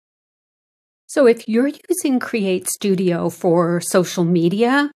So if you're using CreateStudio for social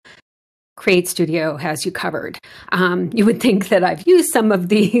media, CreateStudio has you covered. You would think that I've used some of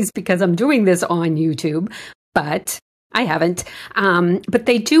these because I'm doing this on YouTube, but I haven't. But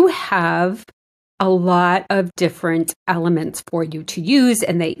they do have a lot of different elements for you to use,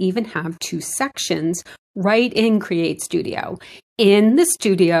 and they even have two sections right in CreateStudio. In the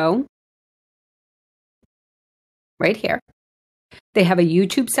studio, right here, they have a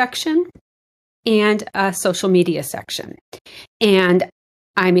YouTube section and a social media section. And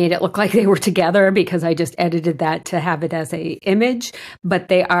I made it look like they were together because I just edited that to have it as an image, but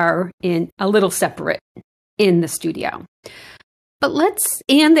they are in a little separate in the studio. But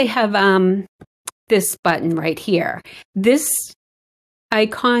and they have this button right here. This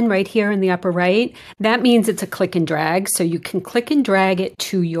icon right here in the upper right, that means it's a click and drag. So you can click and drag it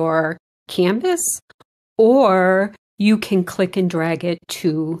to your canvas, or you can click and drag it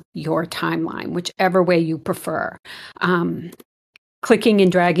to your timeline, whichever way you prefer. Clicking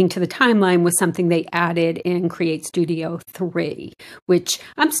and dragging to the timeline was something they added in CreateStudio 3, which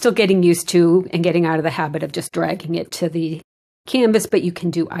I'm still getting used to and getting out of the habit of just dragging it to the canvas, but you can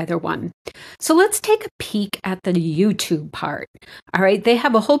do either one. So let's take a peek at the YouTube part. All right, they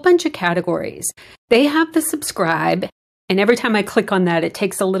have a whole bunch of categories. They have the subscribe, and every time I click on that, it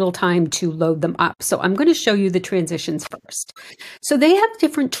takes a little time to load them up. So I'm going to show you the transitions first. So they have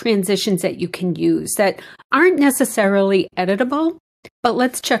different transitions that you can use that aren't necessarily editable, but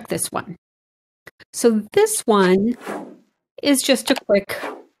let's check this one. So this one is just a quick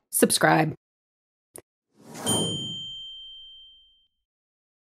subscribe.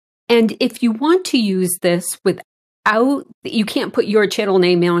 And if you want to use this without, you can't put your channel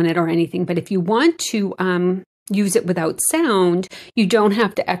name on it or anything, but if you want to use it without sound, you don't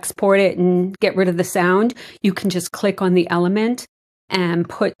have to export it and get rid of the sound. You can just click on the element and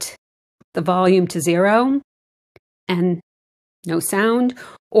put the volume to 0 and no sound,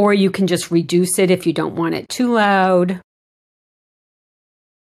 or you can just reduce it if you don't want it too loud.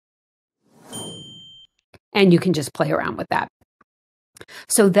 And you can just play around with that.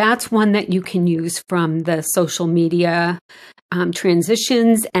 So that's one that you can use from the social media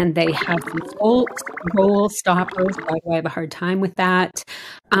transitions, and they have these roll stoppers. Why do I have a hard time with that?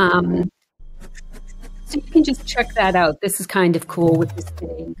 So you can just check that out. This is kind of cool with this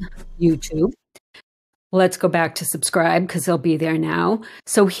big YouTube. Let's go back to subscribe because they'll be there now.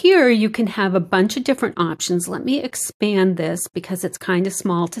 So here you can have a bunch of different options. Let me expand this because it's kind of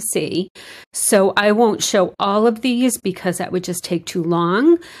small to see. So I won't show all of these because that would just take too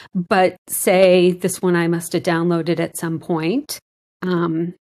long. But say this one I must have downloaded at some point.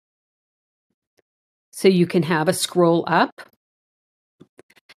 So you can have a scroll up.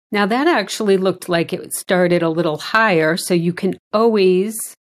 Now that actually looked like it started a little higher, so you can always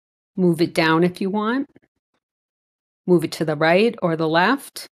move it down if you want. Move it to the right or the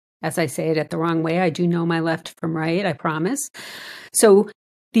left. As I say it the wrong way, I do know my left from right, I promise. So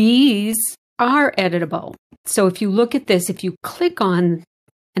these are editable. So if you look at this, if you click on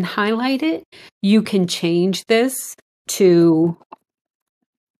and highlight it, you can change this to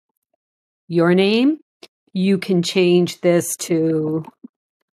your name. You can change this to...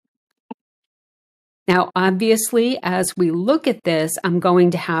 Now, obviously, as we look at this, I'm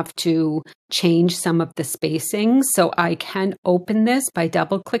going to have to change some of the spacing. So I can open this by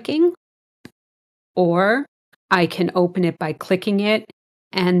double clicking, or I can open it by clicking it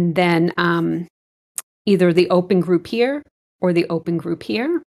and then either the open group here or the open group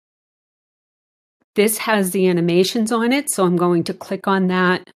here. This has the animations on it, so I'm going to click on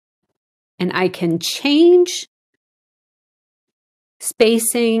that and I can change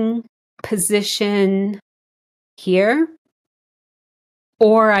spacing, position here,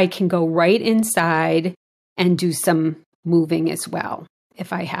 or I can go right inside and do some moving as well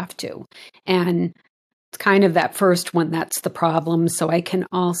if I have to. And it's kind of that first one that's the problem. So I can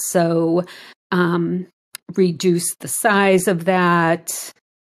also reduce the size of that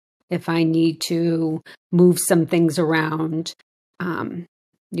if I need to move some things around.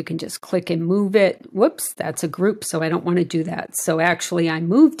 You can just click and move it. Whoops, that's a group, so I don't want to do that. So actually I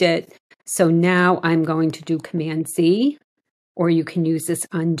moved it. So now I'm going to do Command Z, or you can use this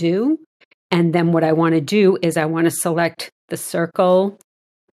undo. And then what I want to do is I want to select the circle,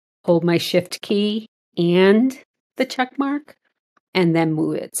 hold my Shift key and the check mark, and then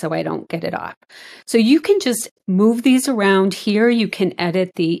move it so I don't get it off. So you can just move these around here. You can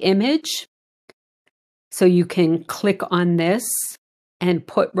edit the image. So you can click on this and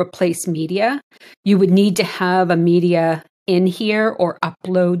put replace media. You would need to have a media in here or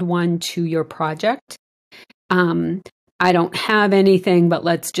upload one to your project. I don't have anything, but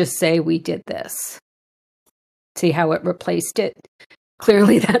let's just say we did this. See how it replaced it?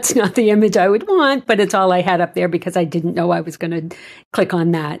 Clearly that's not the image I would want, but it's all I had up there because I didn't know I was going to click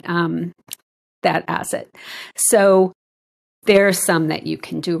on that, that asset. So there's some that you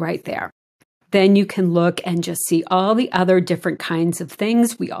can do right there. Then you can look and just see all the other different kinds of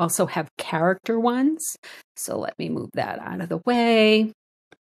things. We also have character ones. So let me move that out of the way.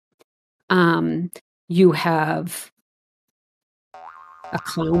 You have a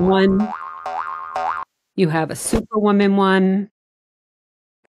clown one. You have a Superwoman one.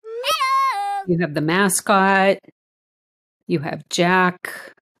 You have the mascot. You have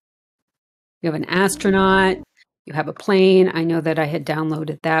Jack. You have an astronaut. You have a plane. I know that I had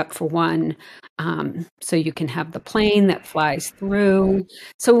downloaded that for one. So you can have the plane that flies through.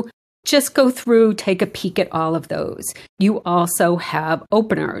 So just go through, take a peek at all of those. You also have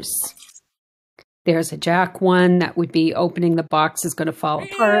openers. There's a Jack one that would be opening the box is going to fall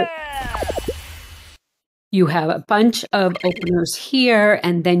apart. You have a bunch of openers here,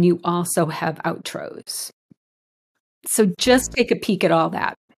 and then you also have outros. So just take a peek at all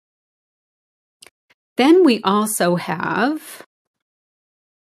that. Then we also have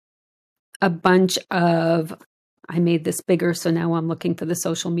a bunch of, I made this bigger, so now I'm looking for the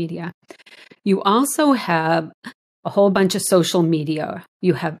social media. You also have a whole bunch of social media.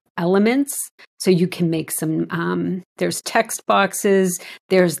 You have elements, so you can make some, there's text boxes,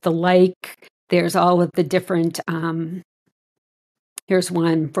 there's the like, there's all of the different, here's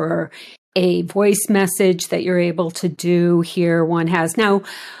one for a voice message that you're able to do. Here one has, now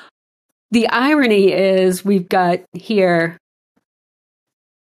the irony is we've got here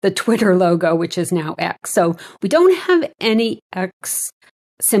the Twitter logo, which is now X. So we don't have any X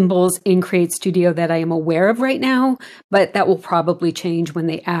symbols in CreateStudio that I am aware of right now, but that will probably change when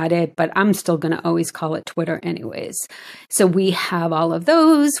they add it, but I'm still going to always call it Twitter anyways. So we have all of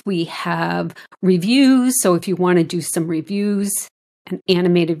those. We have reviews. So if you want to do some reviews and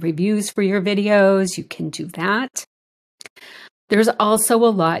animated reviews for your videos, you can do that. There's also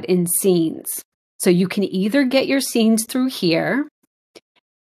a lot in scenes. So you can either get your scenes through here.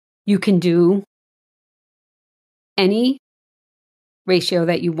 You can do any ratio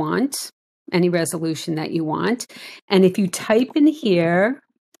that you want, any resolution that you want. And if you type in here,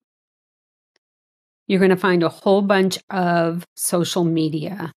 you're going to find a whole bunch of social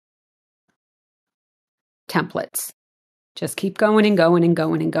media templates. Just keep going and going and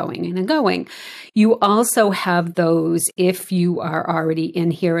going and going and going. You also have those, if you are already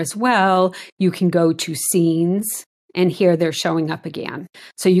in here as well, you can go to scenes and here they're showing up again.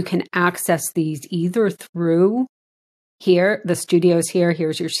 So you can access these either through here, the studio's here,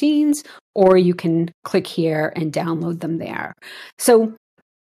 here's your scenes, or you can click here and download them there. So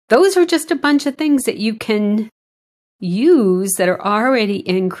those are just a bunch of things that you can use that are already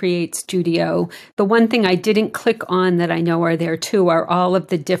in CreateStudio. The one thing I didn't click on that I know are there too are all of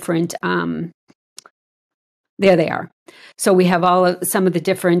the different, there they are. So we have some of the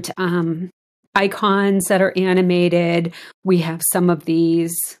different icons that are animated. We have some of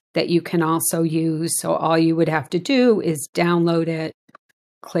these that you can also use. So all you would have to do is download it,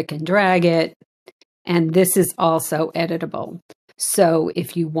 click and drag it, and this is also editable. So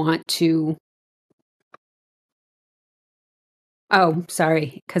if you want to, oh,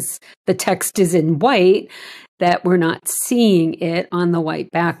 sorry, because the text is in white, that we're not seeing it on the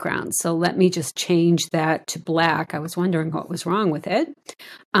white background. So let me just change that to black. I was wondering what was wrong with it.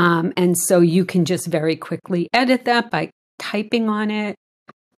 And so you can just very quickly edit that by typing on it.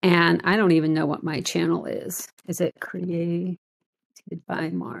 And I don't even know what my channel is. Is it Created by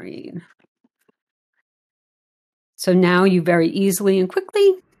Maureen? So now you very easily and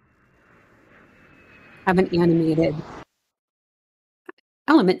quickly have an animated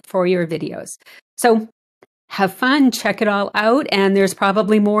element for your videos. So have fun, check it all out, and there's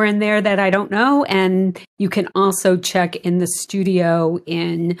probably more in there that I don't know. And you can also check in the studio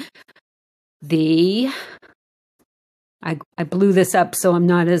in the, I blew this up so I'm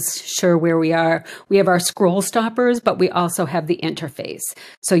not as sure where we are. We have our scroll stoppers, but we also have the interface.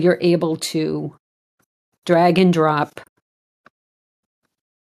 So you're able to drag and drop.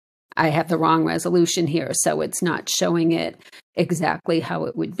 I have the wrong resolution here, so it's not showing it exactly how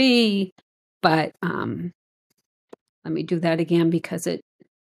it would be, but let me do that again because it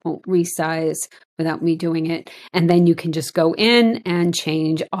won't resize without me doing it. And then you can just go in and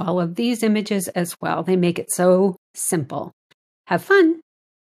change all of these images as well. They make it so simple. Have fun.